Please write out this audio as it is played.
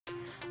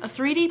A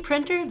 3D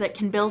printer that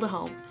can build a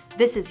home.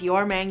 This is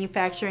your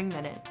Manufacturing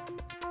Minute.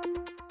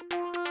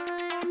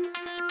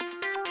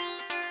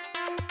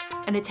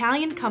 An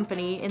Italian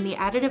company in the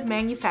additive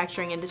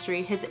manufacturing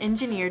industry has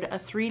engineered a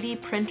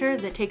 3D printer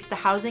that takes the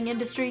housing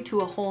industry to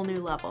a whole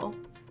new level.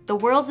 The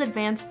World's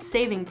Advanced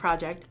Saving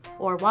Project,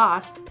 or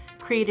WASP,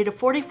 created a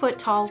 40-foot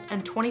tall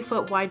and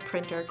 20-foot wide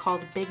printer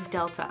called Big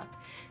Delta.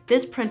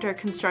 This printer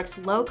constructs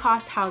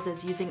low-cost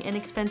houses using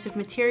inexpensive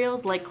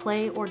materials like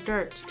clay or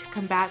dirt to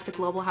combat the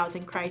global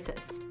housing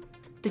crisis.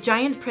 The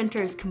giant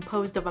printer is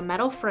composed of a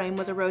metal frame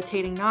with a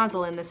rotating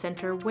nozzle in the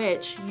center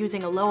which,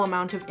 using a low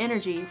amount of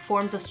energy,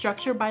 forms a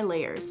structure by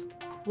layers.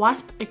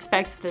 WASP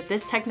expects that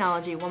this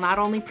technology will not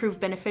only prove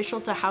beneficial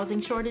to housing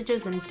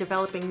shortages in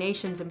developing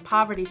nations and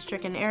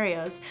poverty-stricken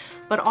areas,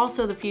 but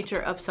also the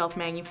future of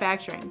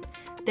self-manufacturing.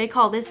 They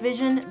call this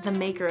vision the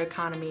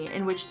MakerEconomy,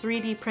 in which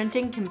 3D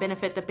printing can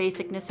benefit the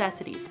basic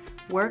necessities: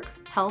 work,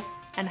 health,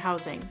 and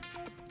housing.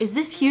 Is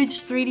this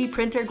huge 3D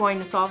printer going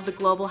to solve the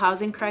global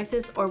housing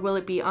crisis, or will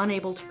it be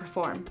unable to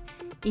perform?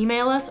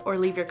 Email us or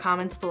leave your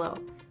comments below.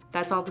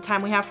 That's all the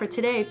time we have for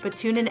today, but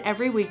tune in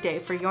every weekday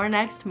for your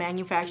next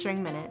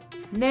Manufacturing Minute.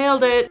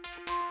 Nailed it!